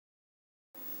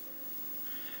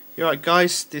You're right,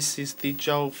 guys, this is the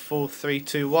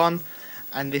Joel4321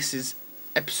 and this is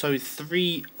episode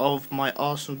 3 of my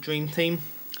Arsenal Dream Team.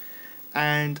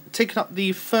 And taking up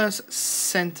the first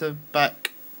centre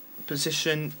back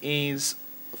position is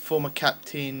former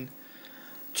captain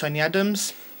Tony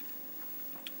Adams.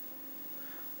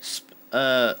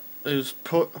 Who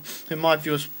in my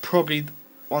view was probably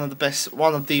one of the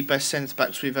best centre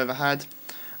backs we've ever had.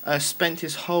 Spent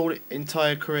his whole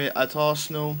entire career at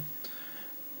Arsenal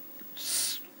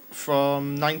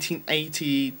from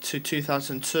 1980 to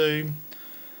 2002,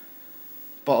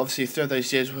 but obviously through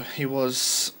those years he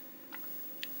was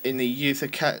in the youth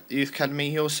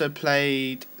academy. He also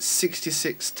played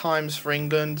 66 times for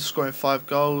England, scoring 5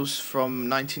 goals from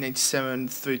 1987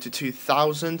 through to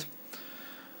 2000.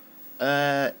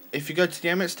 If you go to the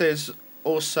Emirates, there's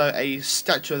also a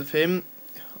statue of him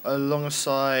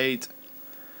alongside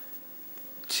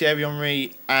Thierry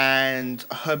Henry and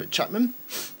Herbert Chapman.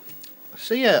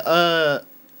 So yeah,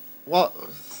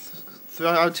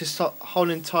 throughout his whole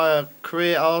entire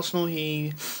career at Arsenal,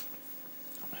 he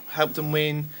helped them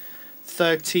win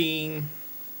 13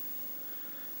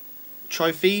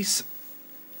 trophies.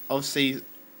 Obviously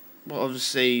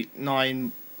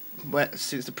 9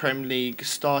 since the Premier League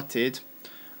started.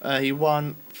 He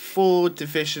won 4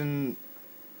 division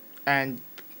and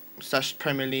 /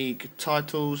 Premier League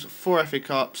titles, 4 FA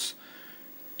Cups,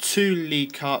 2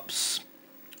 League Cups,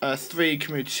 3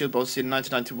 Community Shield, obviously in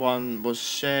 1991 was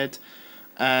shared,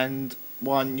 and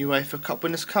 1 UEFA Cup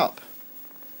Winners' Cup.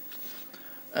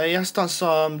 He has done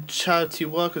some charity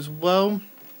work as well.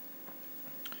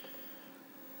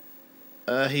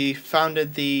 He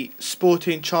founded the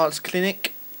Sporting Chance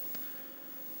Clinic,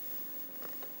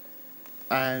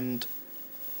 and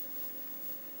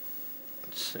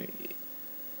let's see,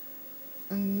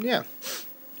 and yeah.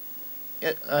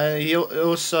 He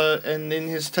also, and in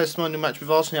his testimonial match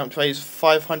with Arsenal, he raised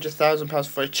 £500,000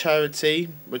 for a charity,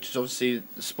 which is obviously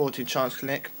the Sporting Chance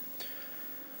Clinic.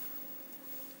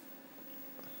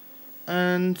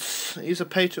 And he's a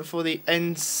patron for the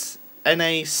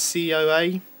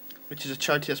NACOA, which is a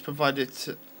charity that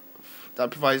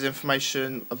provides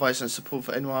information, advice, and support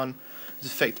for anyone who's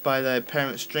affected by their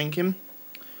parents drinking.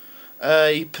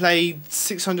 He played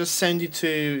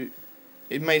 672.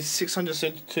 He made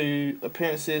 672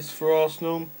 appearances for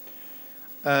Arsenal,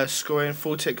 scoring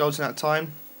 48 goals in that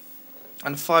time.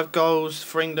 And 5 goals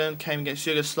for England came against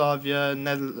Yugoslavia,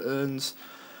 Netherlands,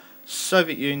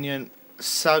 Soviet Union,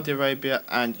 Saudi Arabia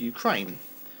and Ukraine.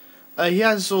 He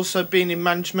has also been in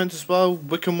management as well: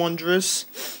 Wycombe Wanderers,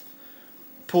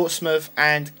 Portsmouth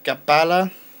and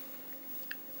Gabala.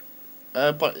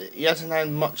 But he hasn't had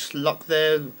much luck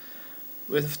there,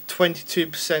 with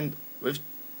 22%, with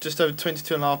just over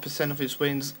 22.5% of his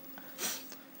wins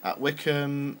at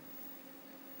Wycombe,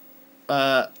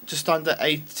 just under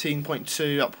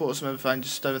 18.2 at Portsmouth, and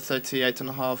just over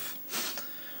 38.5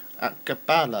 at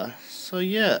Gabala. So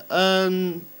yeah,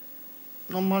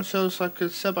 not much else I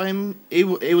could say about him. He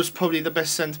was probably the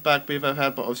best centre back we've ever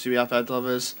had, but obviously we have had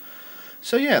others.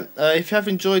 So yeah, if you have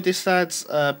enjoyed this, lads,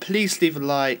 please leave a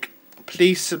like,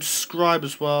 please subscribe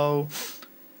as well.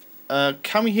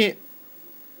 Can we hit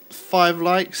 5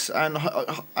 likes, and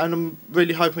I'm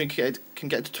really hoping we can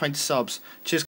get to 20 subs. Cheers.